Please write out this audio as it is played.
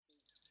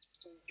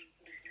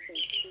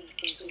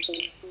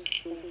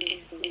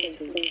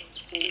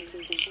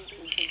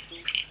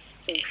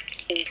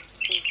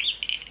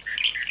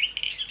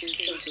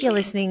You're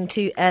listening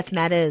to Earth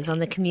Matters on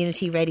the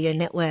Community Radio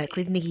Network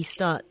with Nikki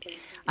Stott.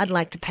 I'd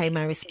like to pay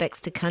my respects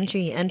to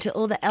country and to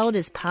all the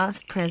elders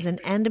past,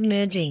 present and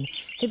emerging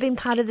who've been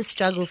part of the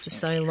struggle for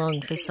so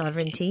long for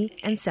sovereignty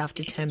and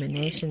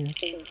self-determination.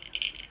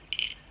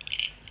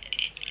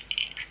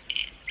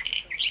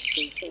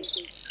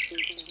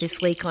 This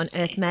week on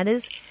Earth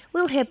Matters,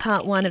 we'll hear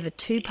part one of a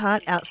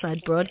two-part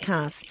outside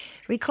broadcast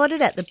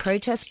recorded at the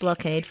protest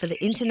blockade for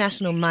the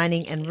International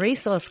Mining and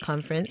Resource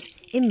Conference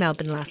in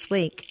Melbourne last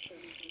week.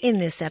 In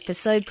this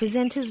episode,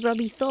 presenters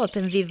Robbie Thorpe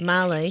and Viv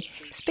Marlowe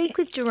speak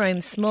with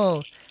Jerome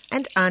Small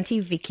and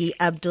Auntie Vicky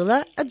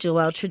Abdullah, a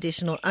Jowel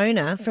traditional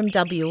owner from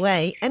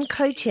WA and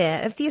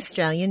co-chair of the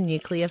Australian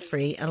Nuclear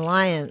Free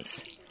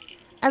Alliance,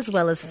 as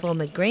well as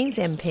former Greens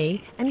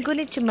MP and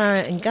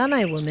Gunditjmara and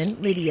Gunai woman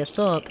Lydia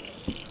Thorpe.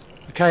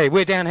 Okay,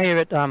 we're down here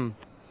at the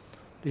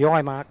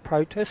IMARC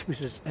protest, which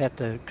is at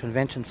the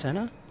Convention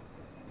Centre,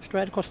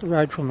 straight across the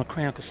road from the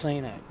Crown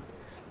Casino.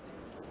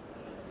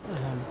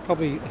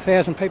 Probably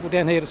 1,000 people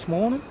down here this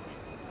morning.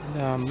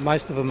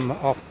 Most of them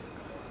off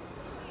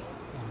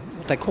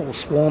what they call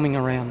swarming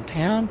around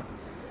town,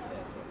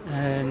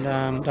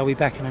 and they'll be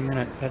back in a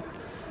minute. But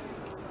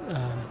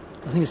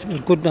I think it's a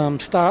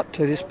good start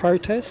to this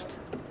protest.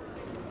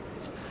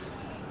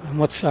 And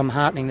what's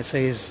heartening to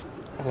see is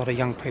a lot of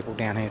young people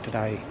down here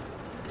today,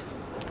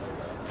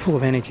 full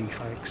of energy,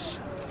 folks.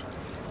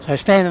 So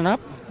standing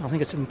up, I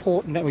think it's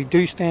important that we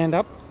do stand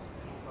up.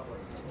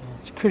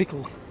 It's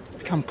critical.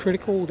 Become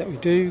critical that we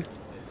do,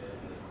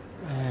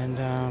 and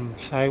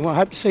so I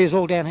hope to see us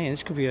all down here.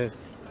 This could be a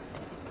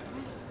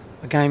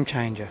game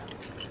changer.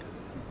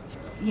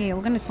 Yeah,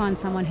 we're going to find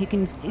someone who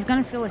is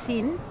going to fill us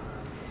in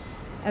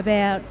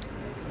about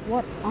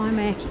what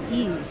IMAC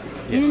is,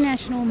 yes.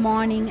 International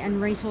Mining and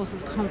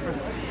Resources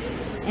Conference,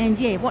 and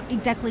what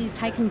exactly is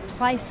taking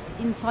place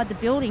inside the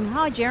building.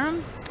 Hi,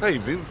 Jerome. Hey,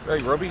 Viv.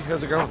 Hey, Robbie.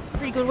 How's it going?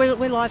 Pretty good.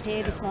 We're live to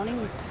air this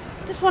morning.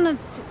 Just wanted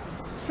to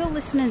fill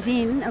listeners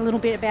in a little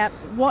bit about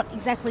what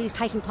exactly is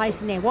taking place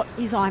in there. What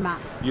is IMARC?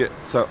 Yeah,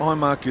 so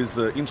IMARC is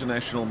the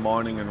International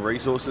Mining and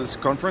Resources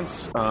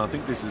Conference. I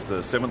think this is the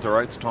 7th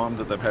or 8th time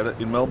that they've had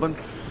it in Melbourne.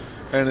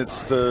 And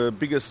it's the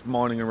biggest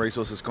mining and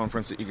resources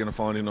conference that you're going to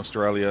find in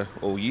Australia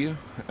all year.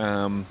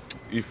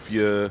 If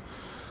you're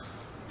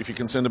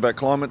concerned about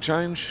climate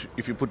change,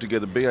 if you put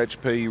together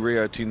BHP,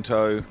 Rio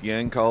Tinto,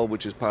 Yancoal,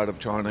 which is part of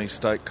Chinese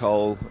state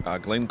coal,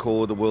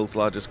 Glencore, the world's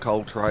largest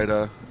coal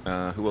trader,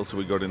 who else have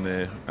we got in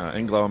there?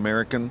 Anglo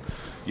American.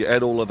 You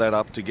add all of that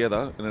up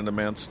together and it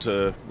amounts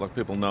to, like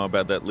people know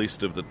about that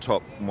list of the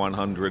top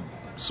 100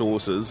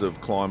 sources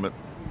of climate,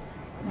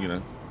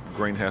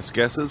 greenhouse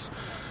gases.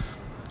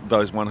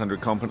 Those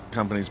 100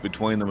 companies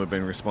between them have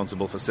been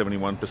responsible for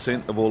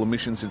 71% of all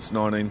emissions since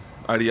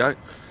 1988.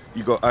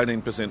 You've got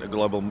 18% of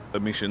global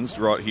emissions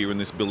right here in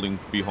this building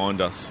behind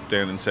us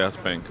down in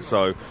South Bank.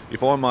 So if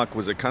IMARC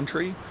was a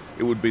country,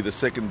 it would be the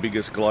second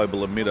biggest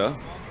global emitter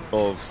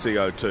of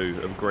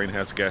CO2, of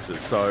greenhouse gases.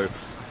 So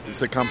it's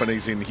the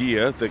companies in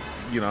here that,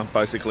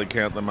 basically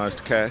count the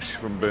most cash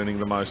from burning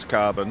the most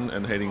carbon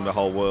and heating the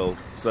whole world.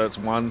 So that's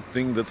one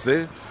thing that's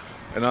there.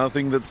 Another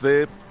thing that's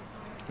there,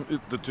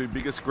 the two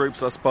biggest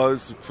groups, I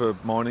suppose, for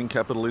mining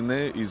capital in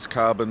there is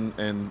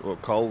carbon or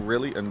coal,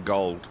 really, and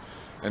gold.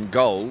 And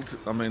gold,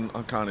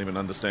 I can't even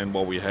understand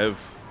why we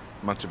have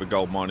much of a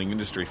gold mining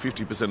industry.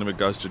 50% of it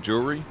goes to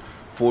jewellery,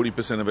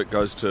 40% of it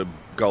goes to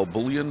gold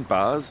bullion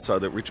bars so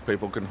that rich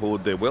people can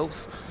hoard their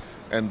wealth.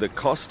 And the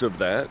cost of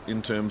that,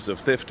 in terms of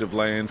theft of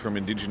land from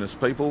Indigenous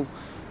people,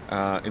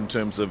 in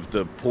terms of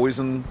the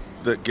poison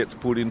that gets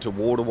put into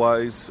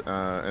waterways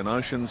and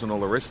oceans and all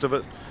the rest of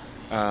it,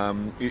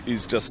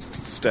 is just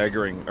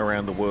staggering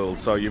around the world.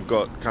 So you've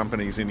got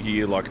companies in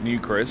here like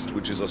Newcrest,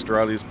 which is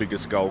Australia's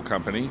biggest gold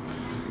company.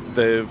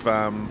 They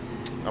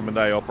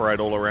operate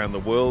all around the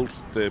world.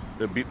 They're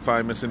a bit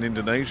famous in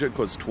Indonesia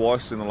because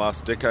twice in the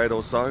last decade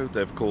or so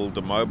they've called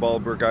the mobile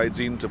brigades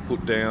in to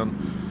put down.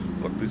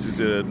 Look, this is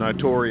a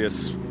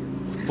notorious,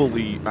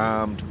 fully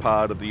armed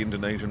part of the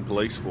Indonesian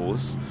police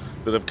force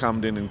that have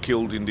come in and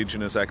killed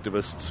Indigenous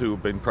activists who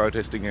have been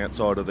protesting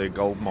outside of their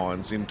gold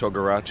mines in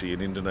Togarachi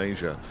in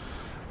Indonesia.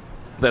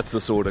 That's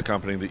the sort of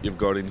company that you've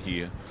got in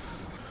here.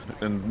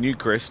 And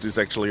Newcrest is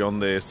actually on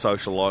their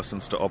social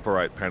licence to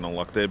operate panel.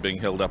 Like, they're being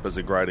held up as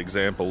a great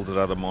example that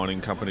other mining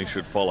companies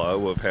should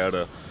follow of how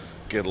to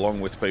get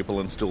along with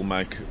people and still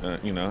make,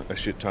 a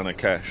shit ton of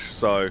cash.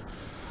 So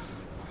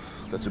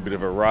that's a bit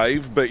of a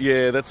rave. But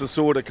yeah, that's the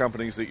sort of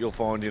companies that you'll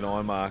find in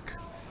IMARC.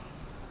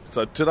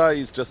 So today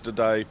is just a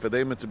day for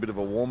them. It's a bit of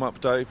a warm-up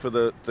day for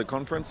the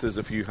conference. There's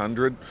a few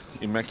hundred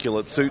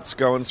immaculate suits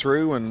going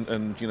through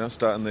and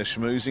starting their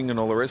schmoozing and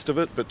all the rest of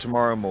it. But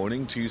tomorrow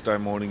morning, Tuesday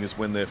morning, is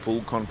when their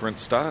full conference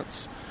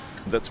starts.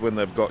 That's when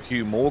they've got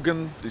Hugh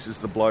Morgan. This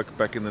is the bloke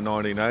back in the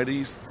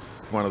 1980s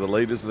one of the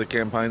leaders of the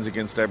campaigns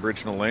against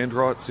Aboriginal land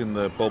rights in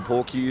the Bob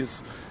Hawke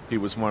years. He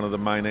was one of the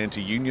main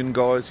anti-union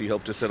guys. He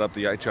helped to set up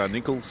the H.R.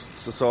 Nichols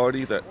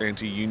Society, that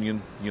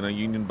anti-union,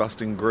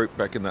 union-busting group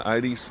back in the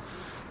 80s.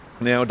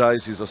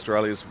 Nowadays, he's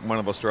one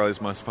of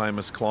Australia's most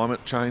famous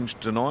climate change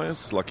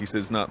deniers. Like he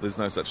says, no, there's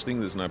no such thing,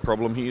 there's no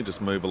problem here,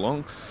 just move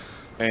along.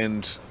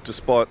 And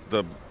despite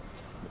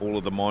all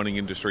of the mining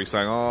industry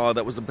saying, oh,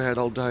 that was the bad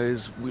old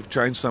days, we've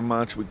changed so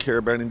much, we care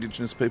about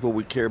Indigenous people,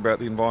 we care about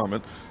the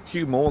environment.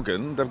 Hugh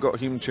Morgan, they've got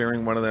him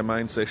chairing one of their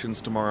main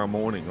sessions tomorrow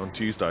morning on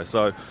Tuesday.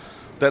 So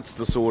that's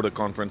the sort of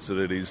conference that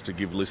it is, to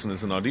give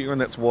listeners an idea,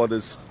 and that's why there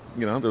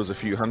was a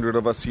few hundred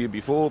of us here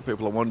before.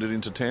 People have wandered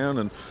into town,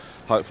 and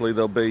hopefully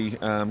there'll be,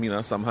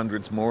 some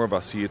hundreds more of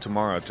us here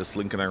tomorrow, just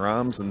linking our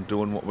arms and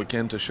doing what we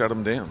can to shut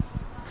them down.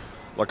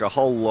 Like a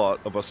whole lot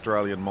of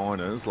Australian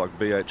miners, like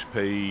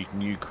BHP,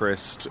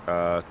 Newcrest,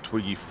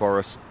 Twiggy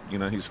Forrest,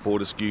 his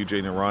Fortescue,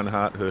 Gina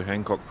Reinhardt, her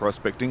Hancock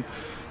Prospecting,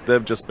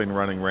 they've just been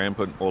running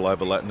rampant all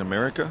over Latin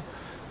America.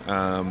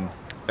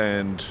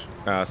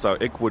 So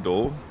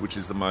Ecuador, which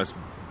is the most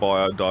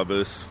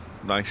biodiverse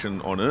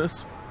nation on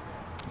earth,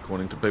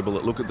 according to people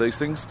that look at these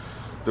things,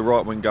 the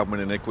right-wing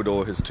government in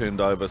Ecuador has turned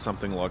over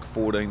something like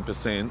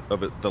 14%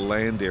 of the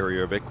land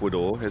area of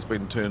Ecuador has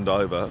been turned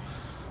over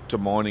to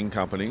mining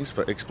companies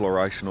for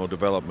exploration or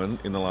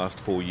development in the last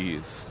 4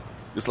 years.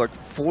 It's like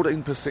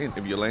 14%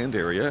 of your land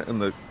area, and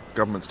the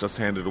government's just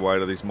handed away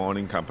to these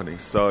mining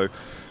companies. So,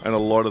 and a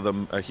lot of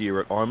them are here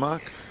at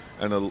IMARC,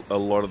 and a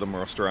lot of them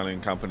are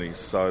Australian companies.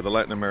 So the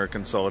Latin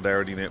American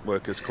Solidarity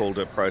Network has called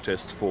a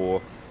protest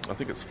for, I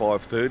think it's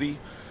 5:30,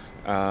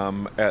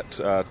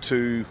 at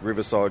 2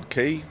 Riverside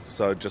Quay,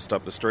 so just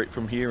up the street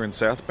from here in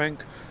South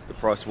Bank, the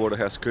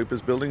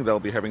PricewaterhouseCoopers building. They'll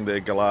be having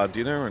their gala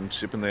dinner and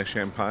sipping their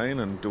champagne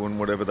and doing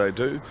whatever they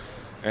do,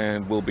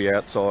 and we'll be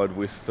outside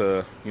with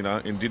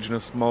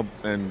Indigenous mob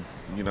and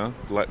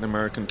Latin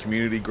American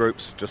community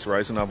groups, just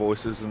raising our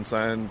voices and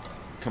saying,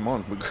 come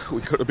on,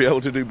 we've got to be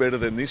able to do better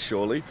than this,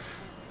 surely.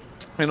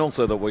 And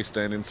also that we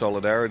stand in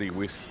solidarity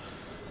with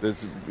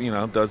those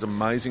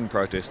amazing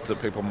protests that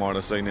people might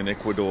have seen in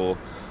Ecuador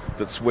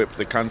that swept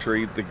the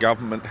country. The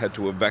government had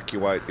to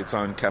evacuate its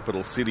own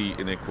capital city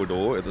in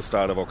Ecuador at the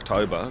start of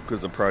October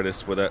because the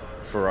protests were that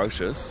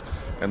ferocious,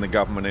 and the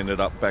government ended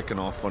up backing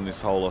off on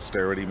this whole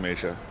austerity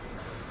measure.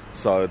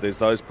 So there's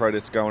those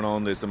protests going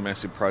on. There's a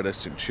massive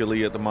protest in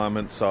Chile at the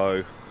moment.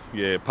 So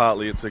yeah,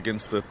 partly it's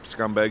against the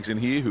scumbags in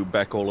here who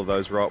back all of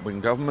those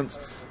right-wing governments.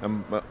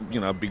 And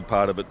a big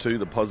part of it too,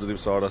 the positive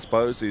side I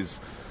suppose, is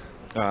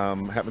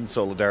having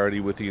solidarity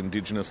with the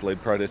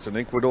Indigenous-led protests in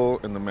Ecuador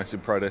and the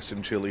massive protests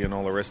in Chile and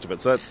all the rest of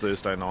it. So that's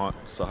Thursday night,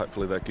 so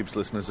hopefully that gives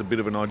listeners a bit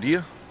of an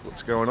idea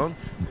what's going on.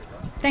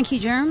 Thank you,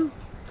 Jerem.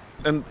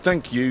 And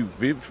thank you,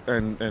 Viv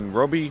and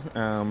Robbie,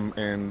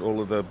 and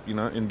all of the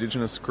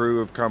Indigenous crew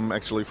have come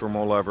actually from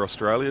all over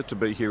Australia to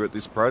be here at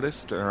this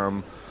protest.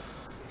 A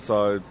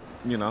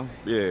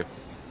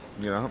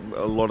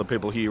lot of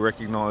people here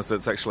recognise that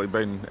it's actually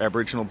been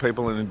Aboriginal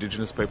people and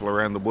Indigenous people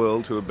around the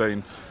world who have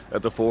been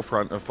at the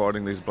forefront of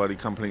fighting these bloody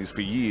companies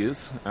for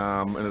years.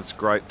 And it's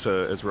great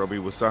to, as Robbie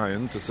was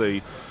saying, to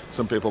see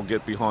some people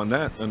get behind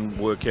that and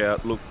work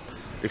out, look,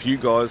 if you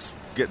guys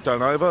get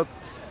done over,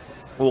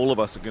 all of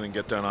us are going to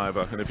get done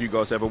over. And if you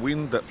guys have a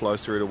win, that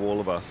flows through to all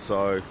of us.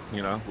 So,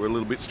 we're a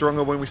little bit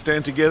stronger when we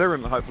stand together,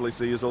 and hopefully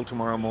see us all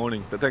tomorrow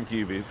morning. But thank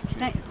you, Viv.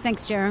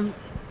 Thanks, Jerem,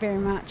 very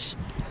much.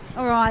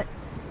 All right.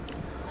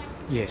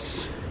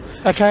 Yes.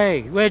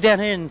 Okay, we're down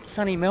here in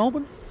sunny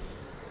Melbourne,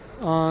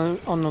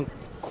 on the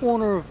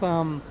corner of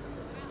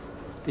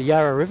the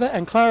Yarra River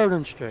and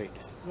Clarendon Street,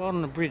 right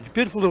on the bridge.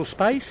 Beautiful little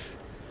space.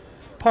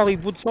 Polly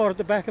Woodside at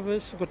the back of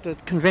us. We've got the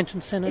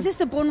convention centre. Is this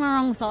the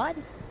Boonwurrung side?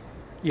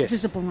 Yes. This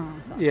is the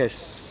Boonwurrung side.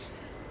 Yes.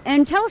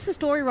 And tell us the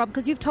story, Rob,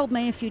 because you've told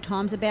me a few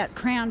times about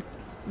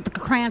the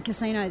Crown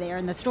Casino there,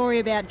 and the story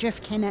about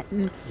Jeff Kennett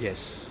and...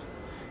 Yes.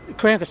 The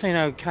Crown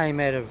Casino came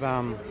out of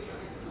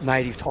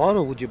native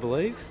title, would you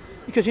believe?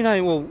 Because,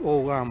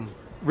 all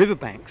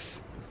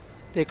riverbanks,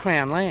 they're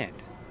Crown land.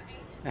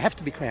 They have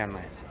to be Crown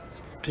land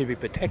to be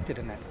protected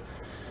and that.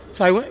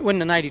 So when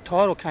the native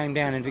title came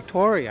down in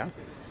Victoria,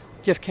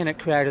 Jeff Kennett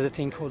created a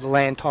thing called the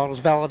Land Titles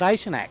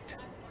Validation Act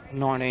in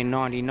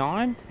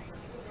 1999.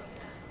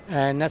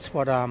 And that's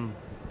what,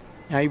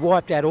 he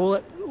wiped out all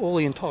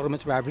the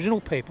entitlements of Aboriginal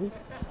people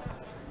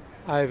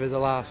over the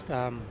last,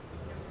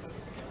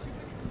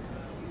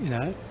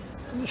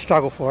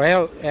 struggle for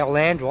our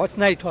land rights.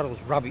 Native title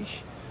was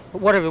rubbish.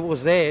 But whatever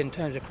was there in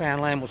terms of Crown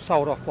land was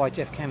sold off by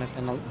Jeff Kennett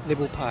and the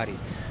Liberal Party.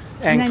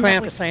 And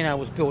Crown Casino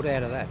was built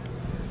out of that.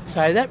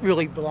 So that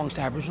really belongs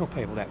to Aboriginal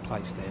people, that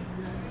place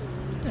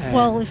there.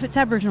 Well, if it's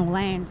Aboriginal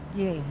land,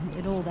 yeah,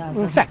 it all does.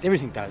 Well, in fact,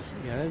 everything does.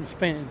 It's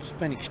been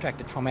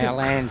extracted from our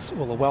lands,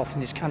 all the wealth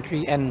in this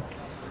country, and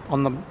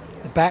on the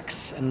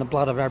backs and the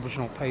blood of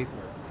Aboriginal people.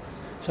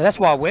 So that's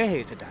why we're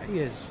here today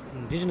as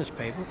Indigenous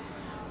people.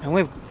 And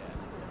we've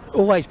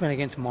always been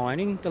against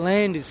mining. The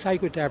land is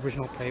sacred to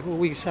Aboriginal people.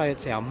 We say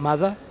it's our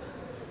mother,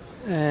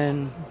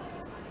 and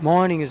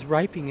mining is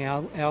raping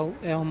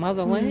our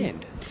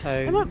motherland. So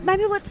And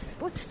maybe let's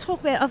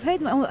talk about. I've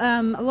heard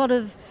a lot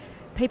of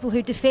people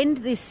who defend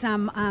this,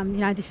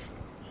 this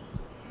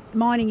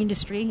mining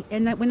industry,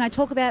 and that when they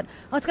talk about,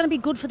 it's going to be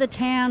good for the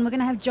town, we're going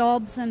to have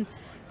jobs, and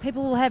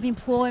people will have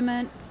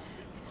employment.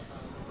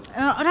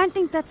 I don't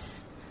think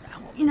that's,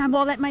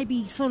 while that may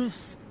be sort of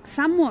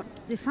somewhat,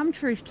 there's some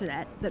truth to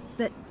that.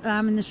 That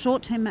in the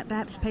short term, that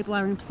perhaps people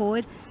are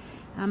employed.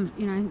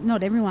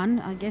 Not everyone,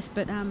 I guess,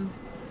 but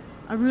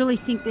I really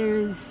think there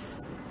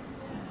is.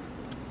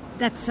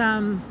 That's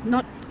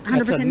not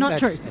 100% not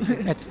true.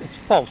 It's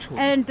falsehood.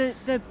 And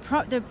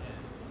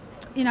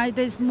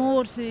there's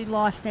more to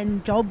life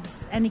than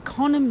jobs and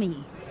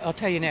economy. I'll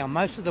tell you now,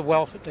 most of the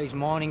wealth that these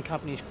mining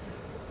companies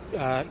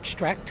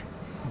extract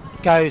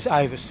goes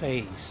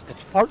overseas.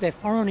 They're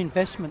foreign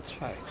investments,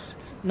 folks.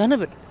 None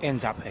of it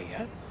ends up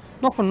here.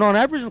 Not for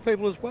non-Aboriginal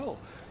people as well.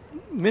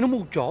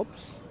 Minimal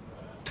jobs,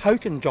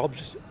 token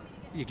jobs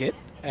you get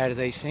out of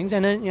these things,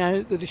 and then,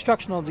 the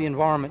destruction of the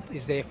environment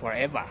is there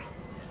forever,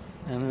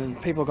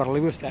 and people have got to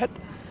live with that.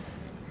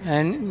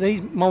 And these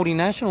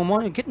multinational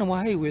miners are getting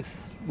away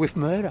with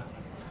murder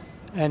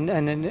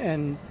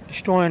and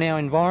destroying our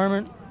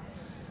environment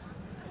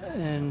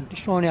and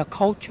destroying our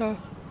culture.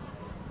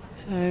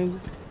 So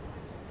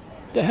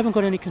they haven't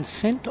got any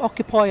consent to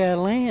occupy our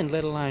land,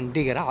 let alone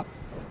dig it up.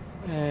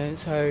 And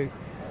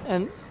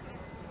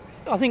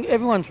I think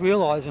everyone's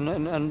realising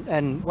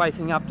and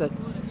waking up that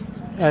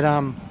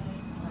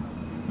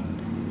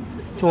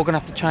it's all going to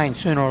have to change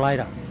sooner or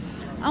later.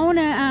 I want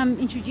to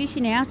introduce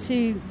you now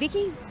to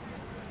Vicky,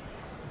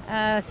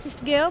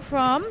 sister girl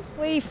from,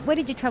 where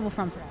did you travel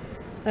from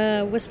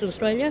today? Western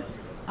Australia.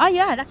 Oh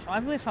yeah, that's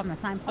right, we're from the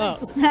same place.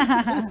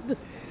 Oh.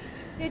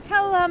 Yeah,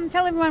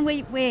 tell everyone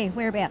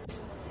whereabouts.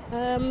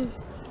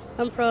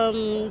 I'm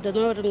from the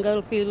northern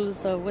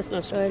goldfields of Western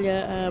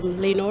Australia,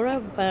 Leonora,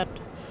 but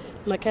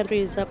my country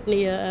is up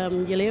near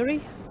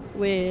Yeleri,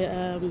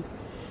 where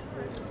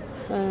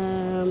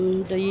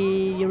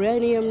the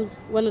uranium,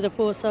 one of the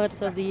 4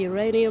 sites of the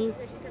uranium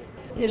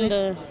in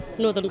the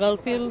northern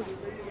goldfields.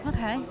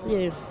 Okay.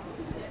 Yeah.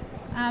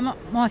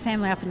 My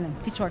family up in the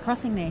Fitzroy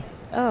Crossing there.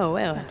 Oh,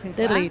 wow.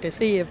 Deadly to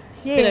see a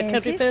bit of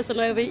country person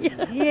over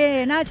here.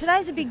 Yeah, no,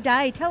 today's a big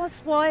day. Tell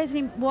us why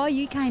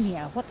you came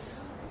here.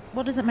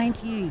 What does it mean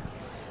to you?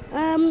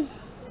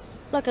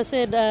 Like I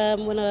said,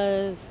 when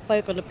I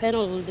spoke on the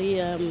panel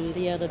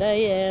the other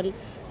day, and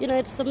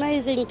it's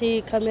amazing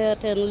to come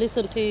out and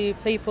listen to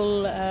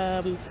people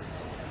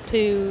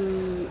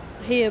to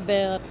hear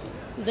about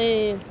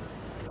their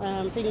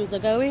things are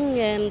going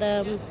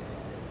and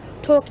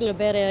talking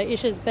about our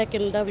issues back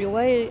in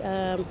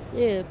WA.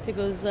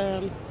 Because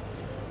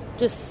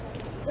just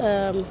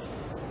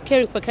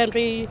caring for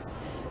country,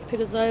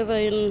 because over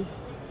in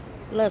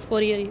the last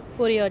 40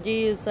 odd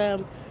years,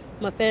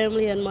 my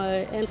family and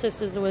my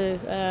ancestors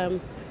were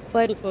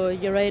fighting for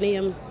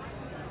uranium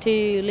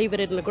to leave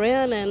it in the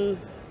ground, and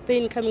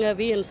been coming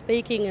over here and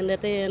speaking and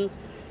then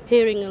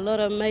hearing a lot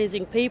of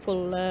amazing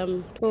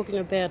people talking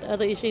about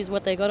other issues,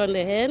 what they got on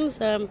their hands.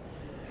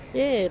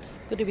 It's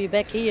good to be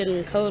back here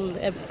in cold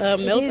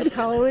Melbourne. It is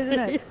cold, isn't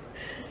it?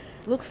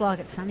 Looks like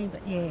it's sunny,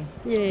 but yeah.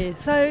 Yeah.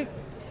 So,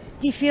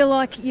 do you feel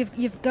like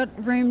you've got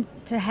room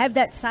to have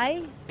that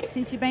say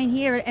since you've been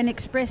here and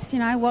express,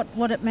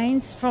 what it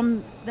means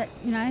from that,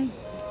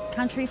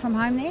 country from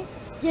home there?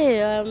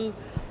 Yeah,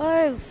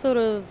 I've sort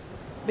of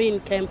been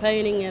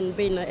campaigning and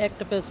been an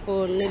activist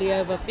for nearly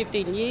over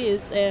 15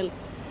 years, and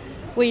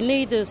we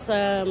need this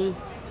turn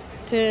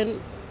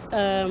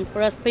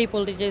for us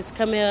people to just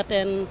come out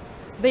and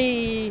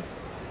be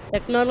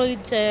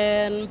acknowledged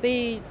and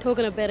be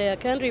talking about our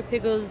country,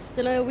 because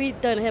we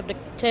don't have the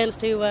chance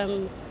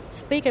to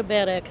speak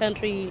about our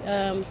country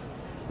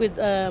with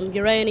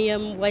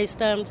uranium, waste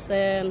dumps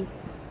and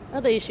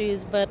other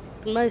issues, but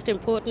the most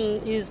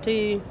important is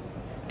to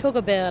talk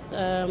about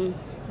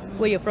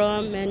where you're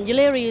from. And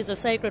Yeleri is a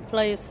sacred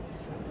place,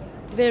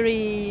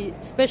 very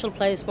special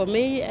place for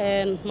me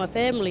and my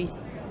family,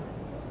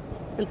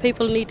 and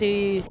people need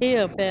to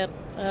hear about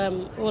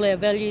all our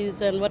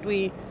values and what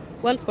we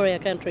want for our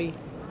country.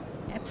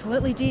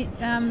 Absolutely.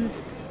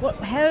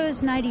 How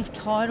is native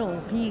title?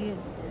 Can you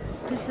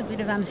give us a bit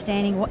of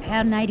understanding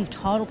how native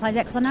title plays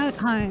out? Because I know at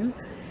home,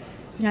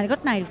 they've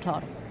got native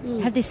title.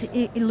 Have this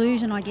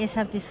illusion, I guess,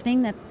 have this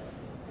thing that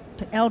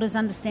elders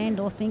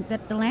understand or think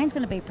that the land's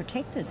going to be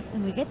protected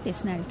when we get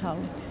this native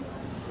title.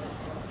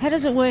 How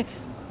does it work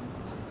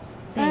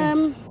there?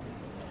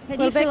 How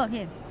do you feel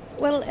like,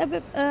 Well,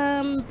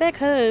 back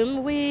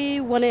home we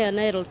won our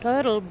native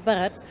title,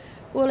 but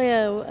all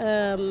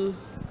our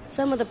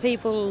some of the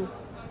people,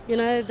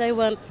 they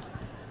want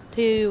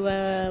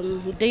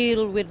to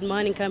deal with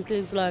mining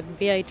companies like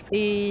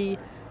BHP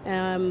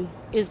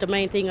is the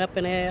main thing up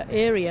in our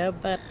area,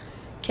 but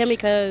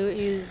Cameco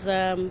is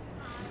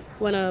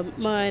one of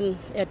mine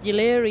at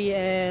Yeleri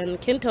and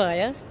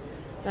Kintyre.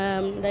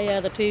 They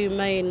are the 2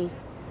 main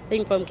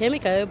things from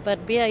Cameco,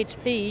 but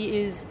BHP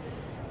is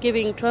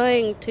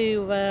trying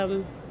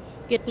to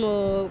get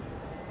more,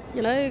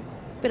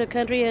 bit of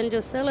country and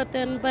just sell it.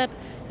 Then, but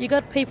you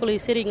got people who are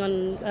sitting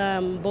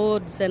on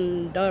boards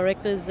and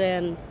directors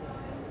and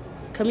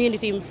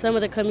some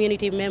of the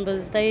community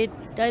members. They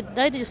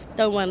just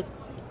don't want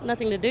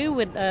nothing to do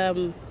with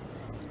a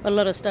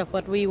lot of stuff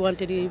what we want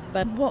to do.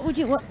 But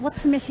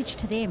what's the message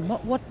to them?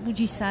 What would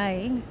you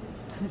say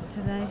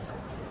to those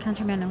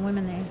countrymen and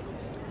women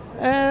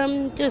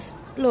there? Just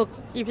look,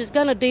 if he's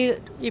gonna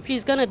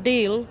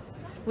deal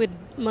with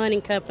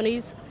mining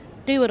companies,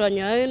 do it on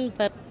your own.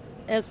 But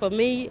as for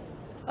me,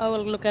 I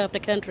will look after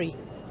country.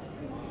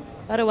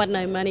 I don't want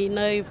no money,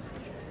 no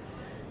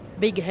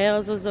big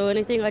houses or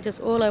anything.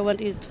 All I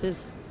want is to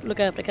just look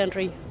after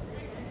country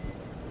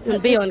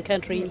and be on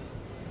country.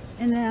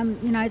 And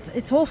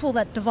it's awful,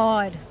 that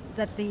divide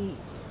that the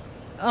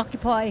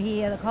occupier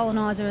here, the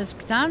coloniser, has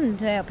done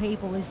to our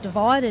people, is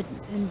divided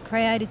and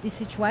created this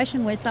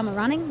situation where some are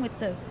running with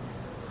the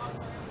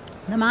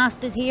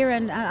masters here,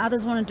 and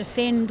others want to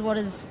defend what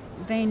has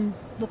been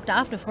looked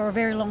after for a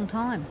very long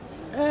time.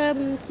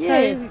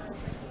 Yeah.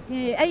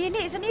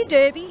 It's a new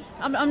Derby.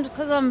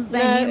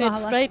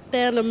 It's straight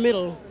down the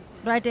middle.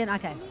 Right down,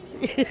 okay.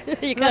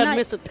 You can't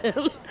miss it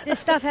down. There's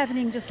stuff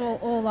happening just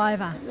all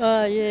over.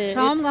 Oh, yeah.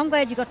 So I'm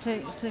glad you got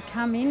to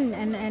come in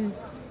and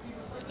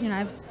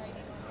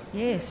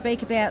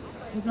speak about,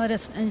 let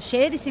us and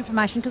share this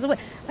information, because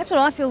that's what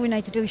I feel we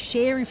need to do, is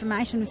share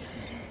information.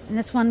 And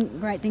that's one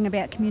great thing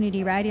about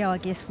community radio, I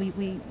guess, we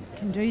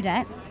can do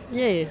that.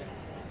 Yeah.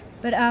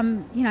 But,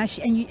 and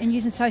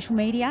using social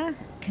media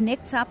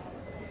connects up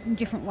in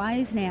different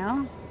ways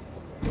now.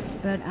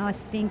 But I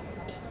think,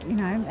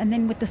 and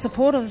then with the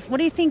support of, what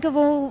do you think of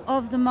all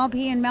of the mob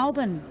here in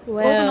Melbourne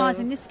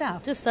organising this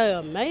stuff? Just so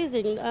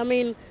amazing. I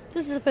mean,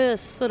 this is the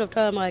first sort of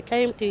time I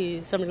came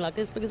to something like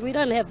this, because we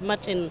don't have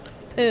much in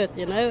Perth,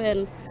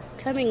 and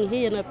coming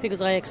here, because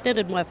I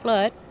extended my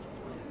flight,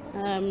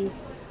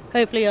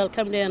 hopefully I'll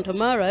come down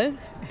tomorrow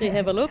to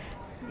have a look.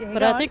 Yeah,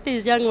 but I think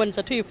these young ones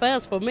are too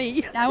fast for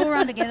me. No, we'll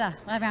run together.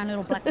 We'll have our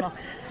little black block.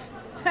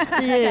 Yeah.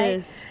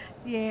 Okay.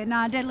 Yeah,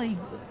 no, deadly.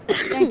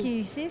 Thank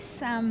you,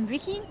 sis.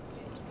 Vicky?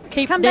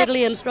 Keep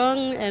deadly and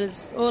strong, and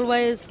as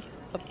always,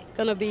 I'm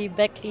going to be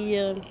back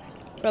here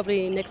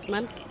probably next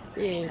month.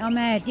 Yeah. Oh,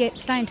 mad. Yeah,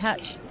 stay in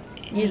touch.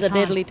 Yous are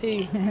deadly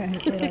too.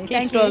 Deadly.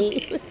 Keep strong.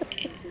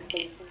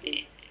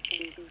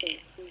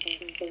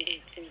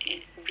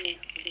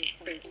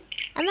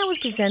 And that was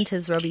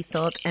presenters Robbie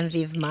Thorpe and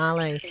Viv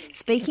Marlowe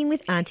speaking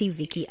with Auntie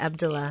Vicky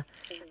Abdullah,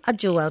 a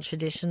dual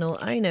traditional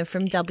owner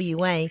from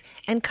WA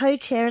and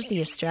co-chair of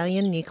the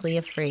Australian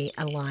Nuclear Free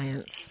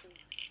Alliance.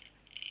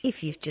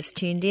 If you've just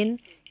tuned in,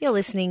 you're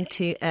listening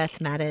to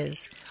Earth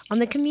Matters on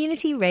the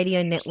Community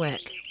Radio Network.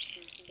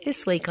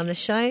 This week on the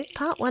show,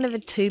 part one of a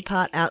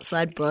two-part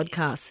outside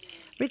broadcast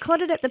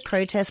recorded at the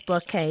protest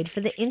blockade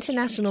for the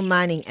International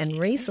Mining and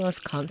Resource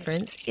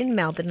Conference in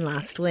Melbourne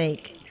last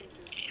week.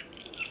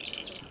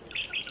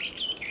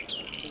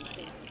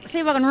 See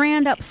if I can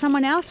round up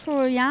someone else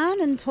for a yarn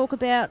and talk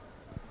about,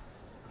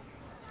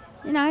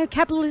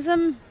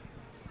 capitalism,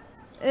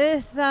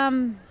 earth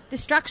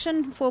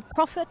destruction for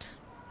profit.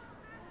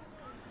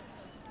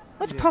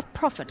 What's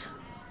profit?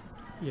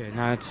 Yeah,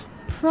 no, it's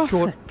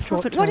profit.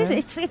 Short What is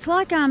it? It's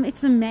like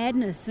it's a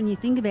madness when you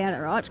think about it,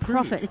 right? It's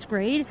profit, it's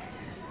greed.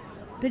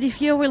 But if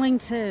you're willing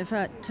to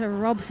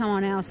rob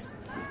someone else,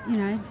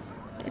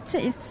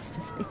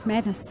 it's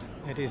madness.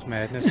 It is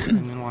madness,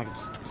 and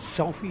it's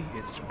selfish,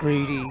 it's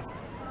greedy,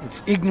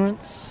 it's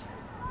ignorance.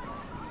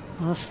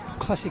 And that's a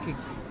classic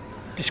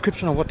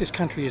description of what this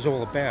country is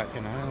all about.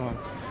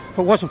 If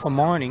it wasn't for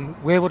mining,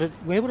 where would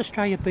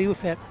Australia be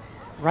without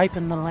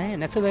raping the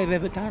land? That's all they've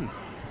ever done.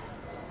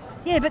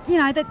 Yeah, but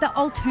the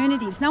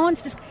alternatives. No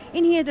one's just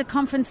in here at the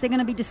conference. They're going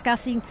to be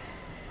discussing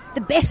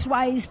the best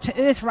ways to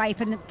earth rape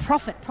and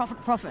profit.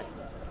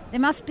 There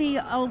must be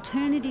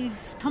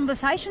alternative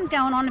conversations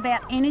going on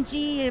about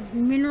energy,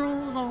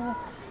 minerals, or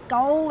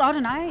gold. I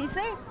don't know. Is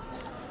there?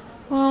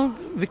 Well,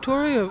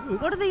 Victoria...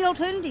 What are the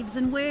alternatives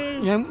and where...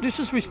 this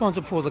is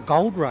responsible for the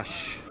gold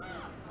rush.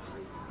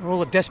 All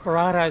the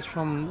desperados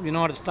from the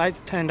United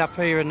States turned up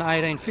here in the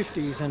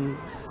 1850s and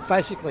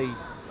basically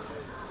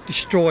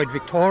destroyed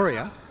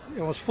Victoria.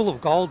 It was full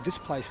of gold, this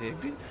place here.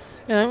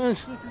 It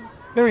was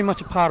very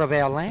much a part of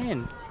our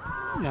land.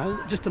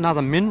 Just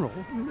another mineral.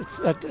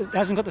 It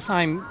hasn't got the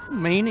same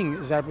meaning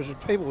as Aboriginal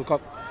people have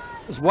got,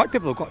 as white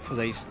people have got for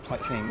these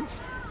things.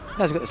 It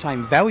hasn't got the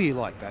same value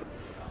like that.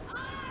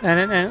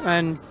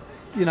 And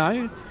what are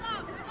you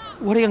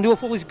going to do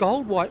with all this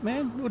gold, white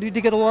man? Or do you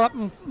dig it all up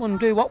and want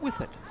to do what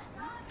with it?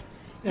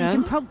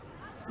 You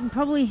can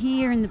probably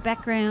hear in the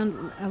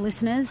background,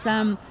 listeners,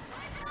 the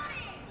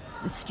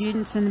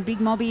students and the big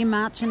mob here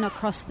marching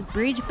across the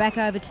bridge back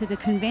over to the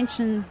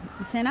convention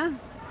centre.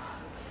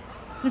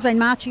 We've been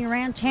marching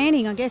around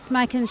chanting, I guess,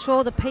 making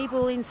sure the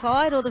people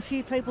inside, or the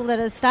few people that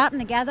are starting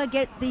to gather,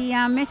 get the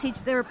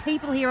message there are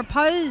people here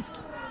opposed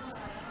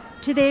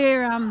to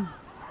their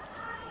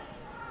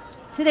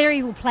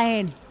evil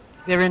plan.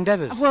 Their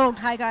endeavours. A world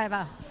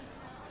takeover.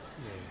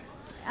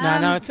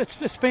 Yeah.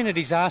 It's been a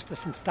disaster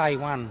since day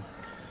one.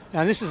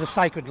 Now, this is a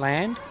sacred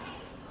land.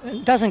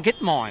 It doesn't get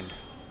mined.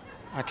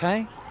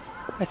 Okay,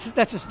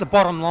 that's just the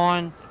bottom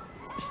line.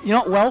 You're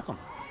not welcome.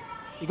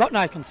 You got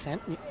no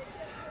consent.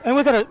 And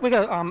we've got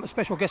a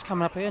special guest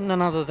coming up here,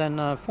 none other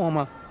than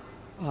former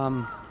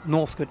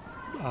Northcote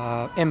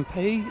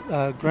MP,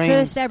 Green.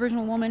 First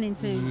Aboriginal woman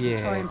into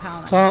Victorian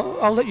Parliament. So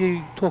I'll let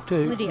you talk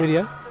to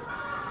Lydia.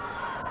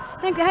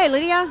 Thank you. Hey,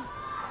 Lydia.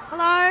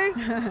 Hello.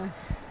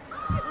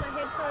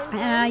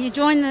 You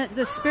join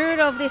the spirit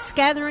of this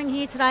gathering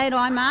here today at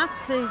IMARC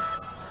to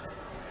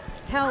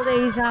tell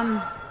these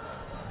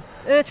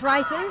earth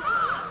rapers,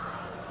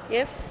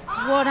 yes,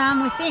 what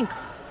we think.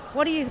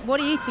 What do you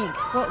think?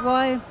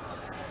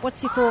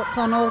 What's your thoughts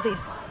on all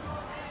this?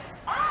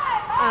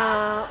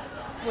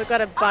 We've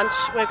got a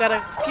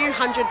few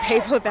hundred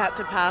people about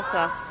to pass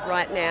us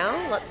right now.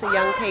 Lots of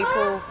young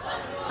people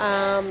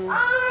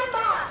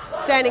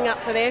standing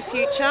up for their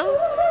future,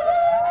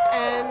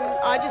 and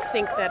I just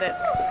think that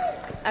it's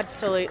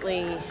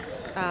absolutely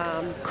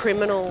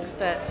criminal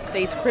that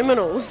these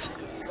criminals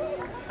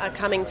are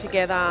coming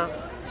together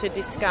to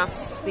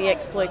discuss the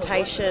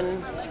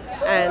exploitation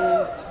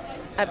and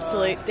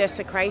absolute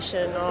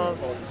desecration of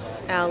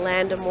our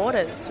land and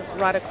waters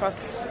right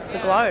across the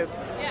globe.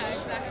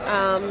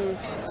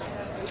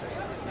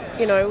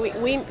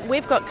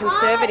 We've got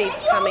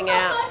Conservatives coming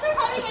out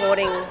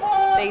supporting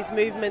these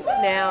movements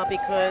now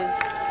because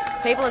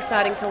people are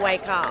starting to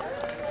wake up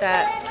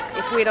that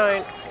if we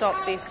don't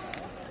stop this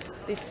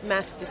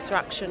mass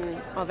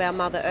destruction of our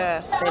Mother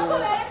Earth, then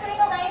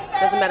it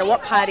doesn't matter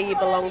what party you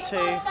belong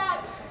to,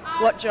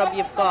 what job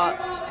you've got,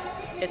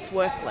 it's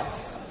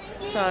worthless.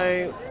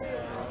 So,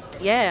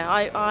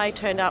 I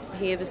turned up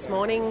here this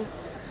morning.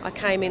 I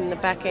came in the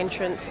back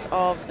entrance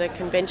of the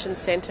convention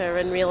centre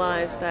and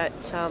realised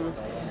that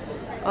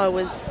I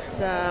was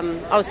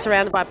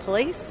surrounded by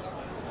police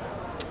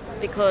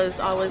because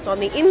I was on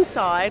the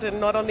inside and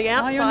not on the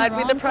outside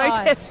with the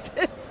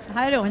protesters.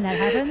 I don't know when that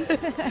happens.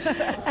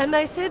 And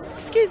they said,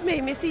 "Excuse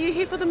me, Missy, you're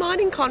here for the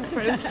mining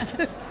conference?"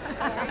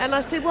 And I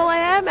said, "Well, I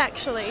am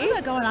actually."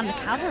 You're going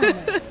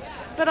undercover.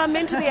 But I'm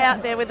meant to be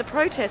out there with the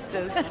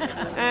protesters.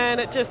 And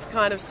it just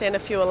kind of sent a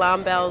few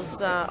alarm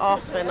bells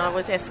off and I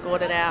was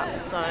escorted out.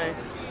 So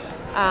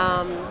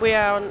we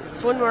are on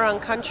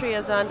Boonwurrung country,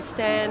 as I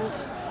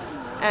understand,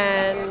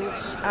 and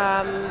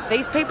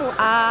these people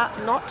are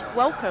not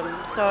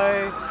welcome.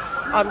 So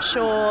I'm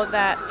sure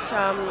that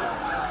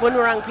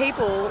Boonwurrung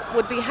people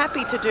would be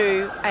happy to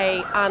do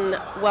a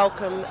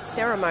unwelcome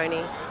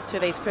ceremony to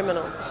these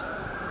criminals.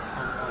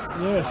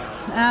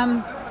 Yes.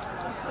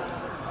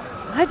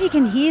 I hope you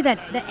can hear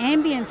that, the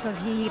ambience of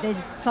here. There's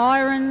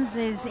sirens,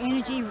 there's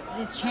energy,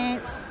 there's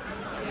chants.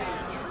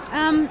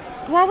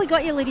 While we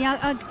got you, Lydia,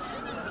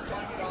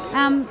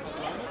 now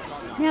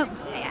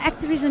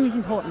activism is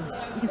important.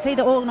 You can see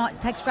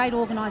it takes great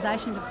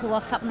organisation to pull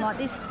off something like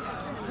this.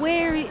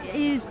 Where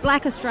is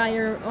Black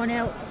Australia on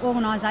our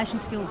organisation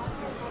skills?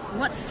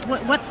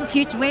 What's the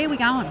future? Where are we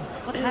going?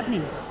 What's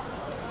happening?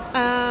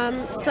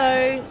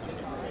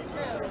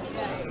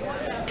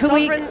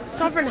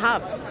 Sovereign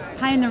hubs.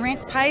 Paying the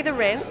rent. Pay the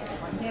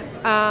rent.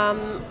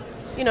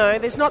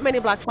 Yep. There's not many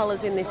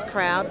blackfellas in this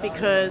crowd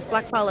because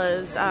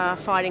blackfellas are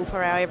fighting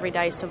for our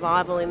everyday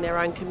survival in their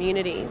own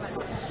communities.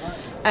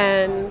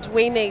 And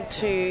we need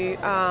to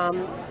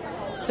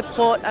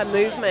support a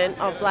movement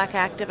of black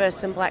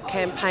activists and black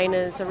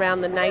campaigners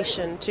around the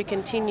nation to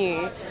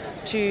continue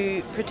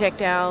to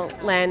protect our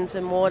lands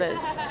and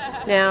waters.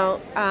 Now,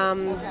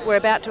 we're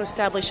about to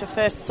establish a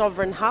first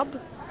sovereign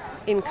hub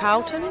in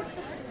Carlton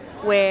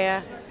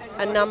where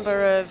a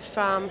number of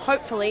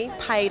hopefully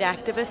paid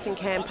activists and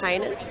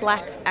campaigners,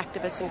 black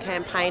activists and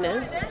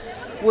campaigners,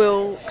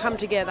 will come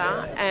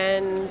together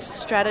and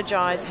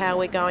strategise how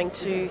we're going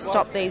to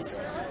stop these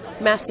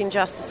mass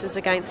injustices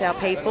against our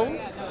people.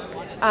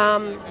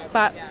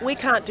 But we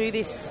can't do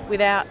this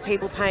without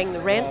people paying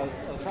the rent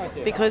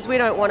because we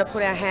don't want to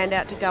put our hand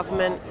out to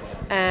government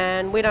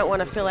and we don't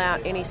want to fill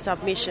out any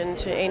submission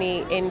to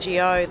any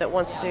NGO that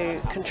wants to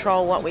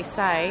control what we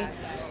say.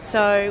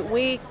 So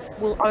we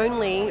will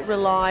only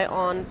rely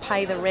on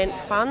pay the rent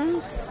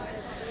funds.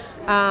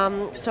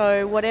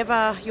 So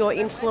whatever your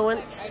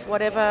influence,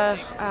 whatever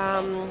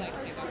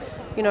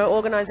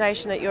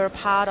organisation that you're a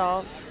part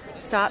of,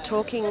 start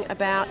talking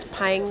about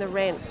paying the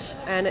rent,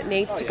 and it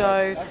needs to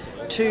go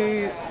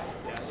to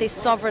this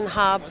sovereign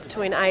hub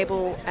to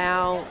enable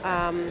our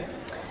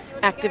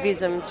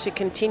activism to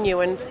continue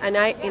and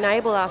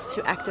enable us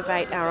to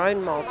activate our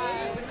own mobs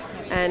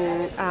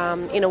and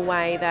in a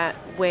way that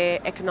we're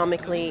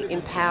economically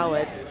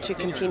empowered to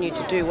continue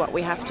to do what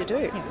we have to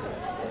do. Yeah.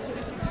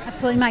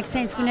 Absolutely makes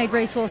sense. We need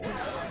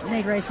resources. We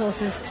need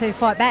resources to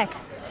fight back.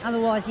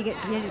 Otherwise you get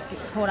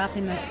caught up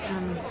in the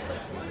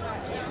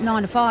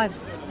 9-to-5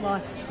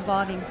 life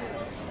surviving.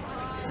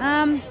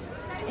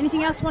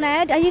 Anything else you want to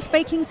add? Are you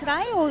speaking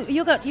today or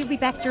you'll be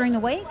back during the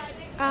week?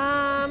 Yes,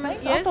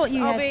 I thought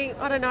you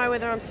I don't know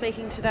whether I'm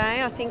speaking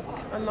today. I think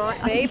I might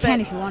be. I think you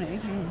can if you want to.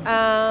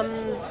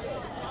 Yeah.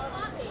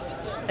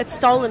 It's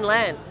stolen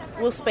land.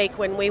 We'll speak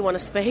when we want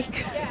to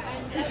speak.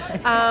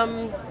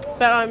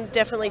 But I'm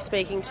definitely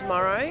speaking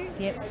tomorrow.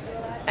 Yep.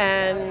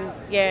 And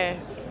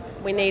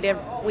We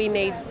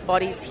need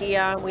bodies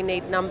here. We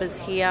need numbers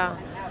here.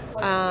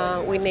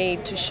 We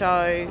need to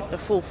show the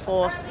full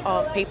force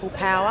of people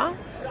power.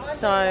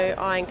 So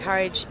I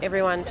encourage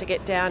everyone to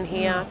get down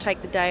here,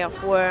 take the day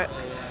off work,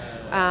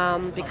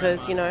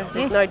 because,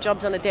 there's no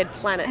jobs on a dead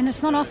planet. And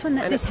it's not often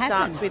that this happens. And it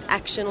starts with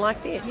action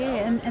like this.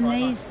 Yeah, and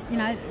these,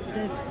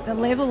 the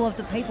level of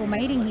the people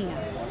meeting here.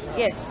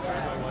 Yes.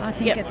 I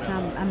think it's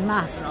a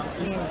must.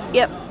 Yeah.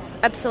 Yep,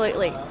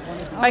 absolutely.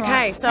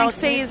 Okay, so I'll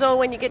see you all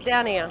when you get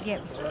down here.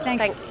 Yep.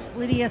 Thanks.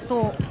 Lydia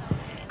Thorpe,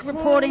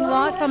 reporting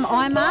live from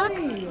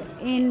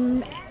IMARC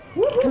in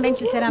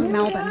Convention Centre,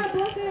 Melbourne.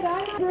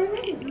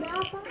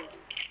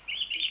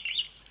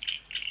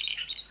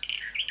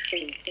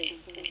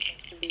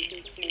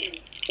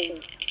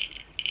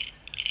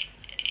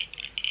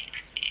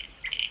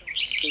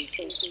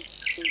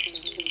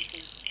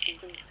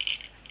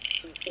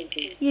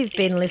 You've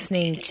been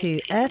listening to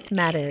Earth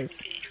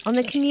Matters on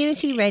the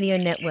Community Radio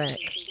Network.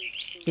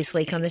 This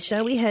week on the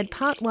show we heard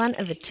part one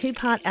of a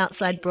two-part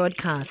outside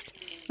broadcast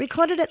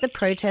recorded at the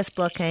protest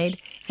blockade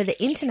for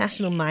the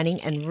International Mining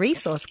and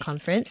Resource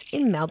Conference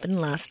in Melbourne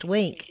last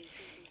week.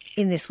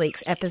 In this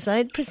week's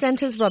episode,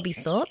 presenters Robbie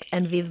Thorpe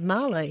and Viv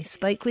Marlowe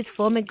spoke with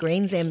former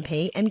Greens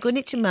MP and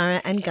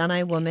Gunditjmara and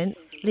Gunai woman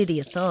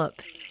Lydia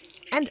Thorpe,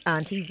 and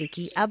Auntie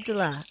Vicky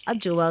Abdullah, a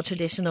Jewel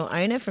traditional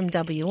owner from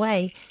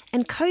WA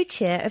and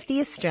co-chair of the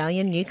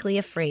Australian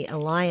Nuclear Free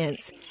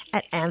Alliance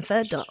at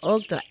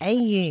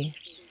amfa.org.au,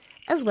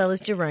 as well as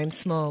Jerome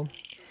Small.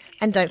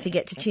 And don't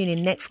forget to tune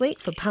in next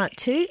week for part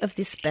 2 of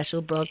this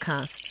special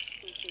broadcast.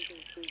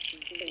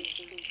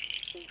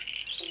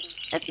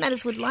 Earth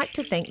Matters would like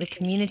to thank the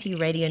Community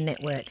Radio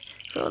Network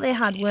for all their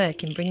hard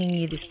work in bringing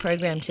you this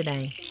program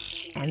today,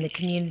 and the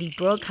Community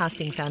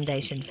Broadcasting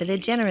Foundation for their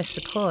generous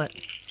support.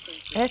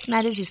 Earth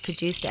Matters is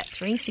produced at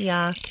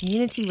 3CR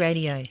Community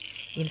Radio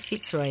in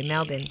Fitzroy,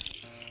 Melbourne,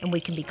 and we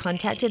can be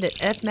contacted at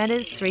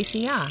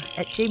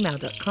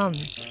earthmatters3cr@gmail.com.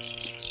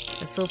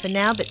 That's all for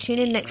now, but tune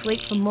in next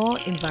week for more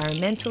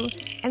environmental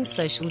and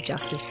social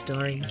justice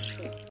stories.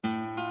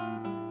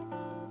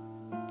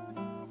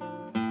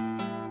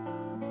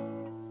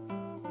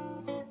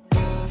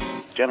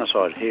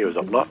 Genocide here is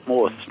a lot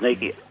more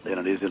sneaky than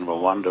it is in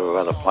Rwanda or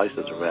other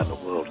places around the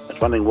world. It's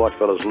one thing white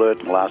fellas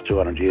learnt in the last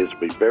 200 years, to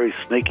be very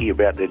sneaky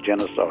about their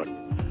genocide.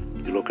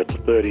 You look at the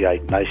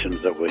 38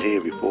 nations that were here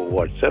before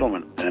white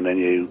settlement, and then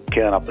you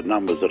count up the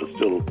numbers that are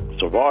still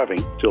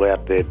surviving, still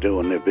out there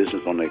doing their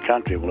business on their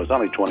country. Well, there's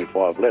only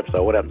 25 left,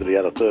 so what happened to the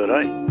other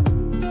 13?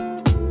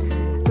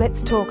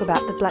 Let's talk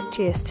about the Black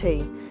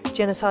GST.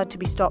 Genocide to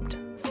be stopped,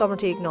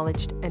 sovereignty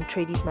acknowledged and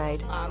treaties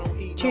made.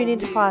 Tune in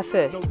to Fire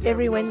First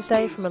every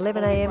Wednesday from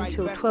 11am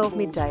till 12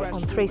 midday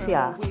on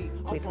 3CR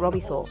with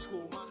Robbie Thorpe.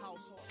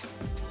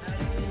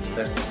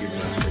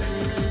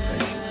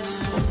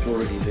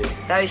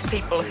 Those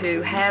people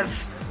who have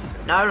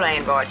no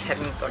land rights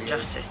haven't got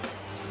justice,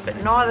 but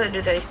neither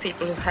do those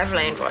people who have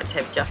land rights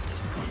have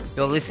justice.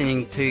 You're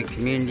listening to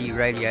Community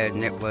Radio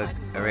Network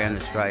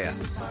around Australia,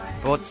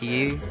 brought to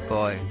you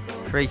by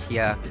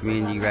 3CR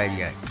Community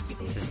Radio.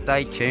 So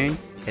stay tuned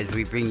as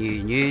we bring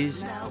you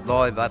news,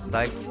 live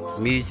updates,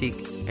 music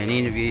and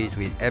interviews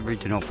with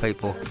Aboriginal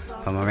people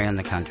from around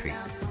the country.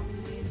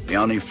 The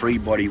only free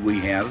body we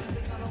have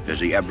is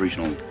the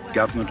Aboriginal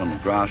government on the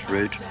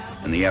grassroots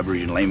and the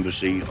Aboriginal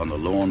embassy on the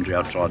lawns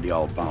outside the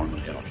old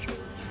Parliament House.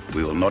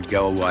 We will not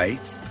go away,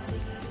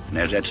 and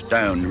as that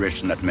stone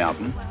rests in that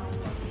mountain,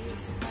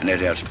 and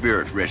as our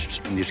spirit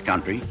rests in this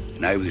country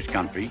and over this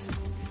country,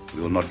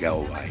 we will not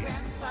go away.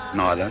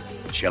 Neither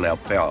shall our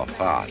power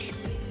pass.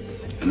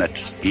 And that's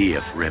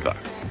here forever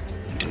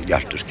until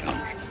justice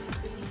comes.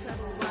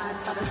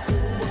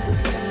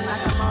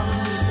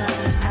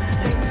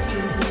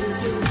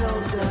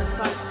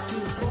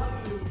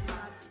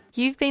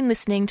 You've been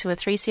listening to a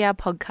 3CR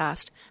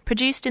podcast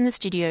produced in the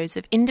studios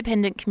of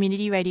independent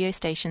community radio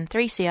station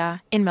 3CR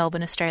in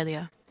Melbourne,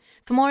 Australia.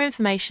 For more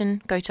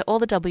information, go to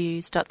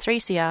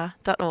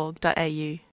allthews.3cr.org.au.